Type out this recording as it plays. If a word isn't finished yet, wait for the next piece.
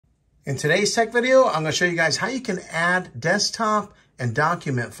In today's tech video, I'm going to show you guys how you can add desktop and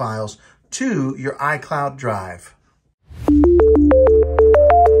document files to your iCloud drive.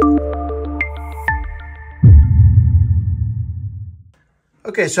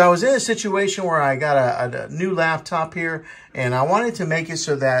 Okay, so I was in a situation where I got a new laptop here, and I wanted to make it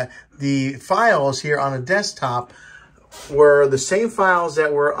so that the files here on the desktop were the same files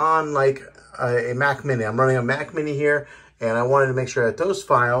that were on like a Mac Mini. I'm running a Mac Mini here, and I wanted to make sure that those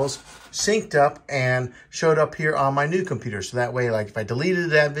files synced up and showed up here on my new computer. So that way, like if I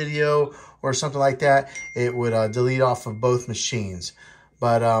deleted that video or something like that, it would delete off of both machines.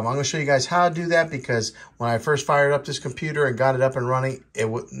 But I'm going to show you guys how to do that, because when I first fired up this computer and got it up and running,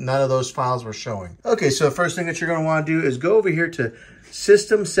 none of those files were showing. Okay, so the first thing that you're going to want to do is go over here to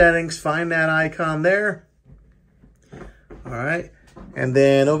System Settings, find that icon there. All right, and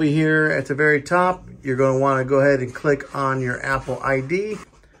then over here at the very top, you're going to want to go ahead and click on your Apple ID.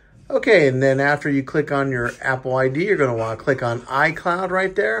 Okay, and then after you click on your Apple ID, you're going to want to click on iCloud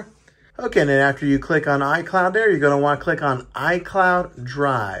right there. Okay, and then after you click on iCloud there, you're going to want to click on iCloud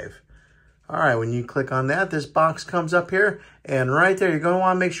Drive. All right, when you click on that, this box comes up here, and right there, you're going to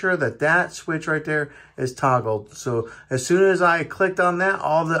want to make sure that that switch right there is toggled. So as soon as I clicked on that,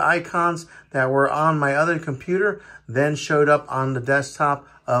 all the icons that were on my other computer then showed up on the desktop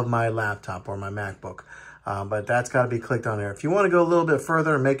of my laptop or my MacBook. But that's got to be clicked on there. If you want to go a little bit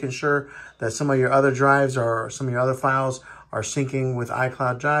further and making sure that some of your other drives or some of your other files are syncing with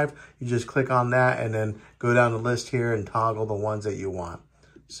iCloud Drive, you just click on that and then go down the list here and toggle the ones that you want.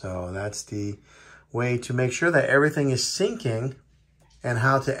 So that's the way to make sure that everything is syncing, and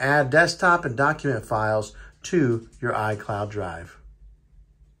how to add desktop and document files to your iCloud Drive.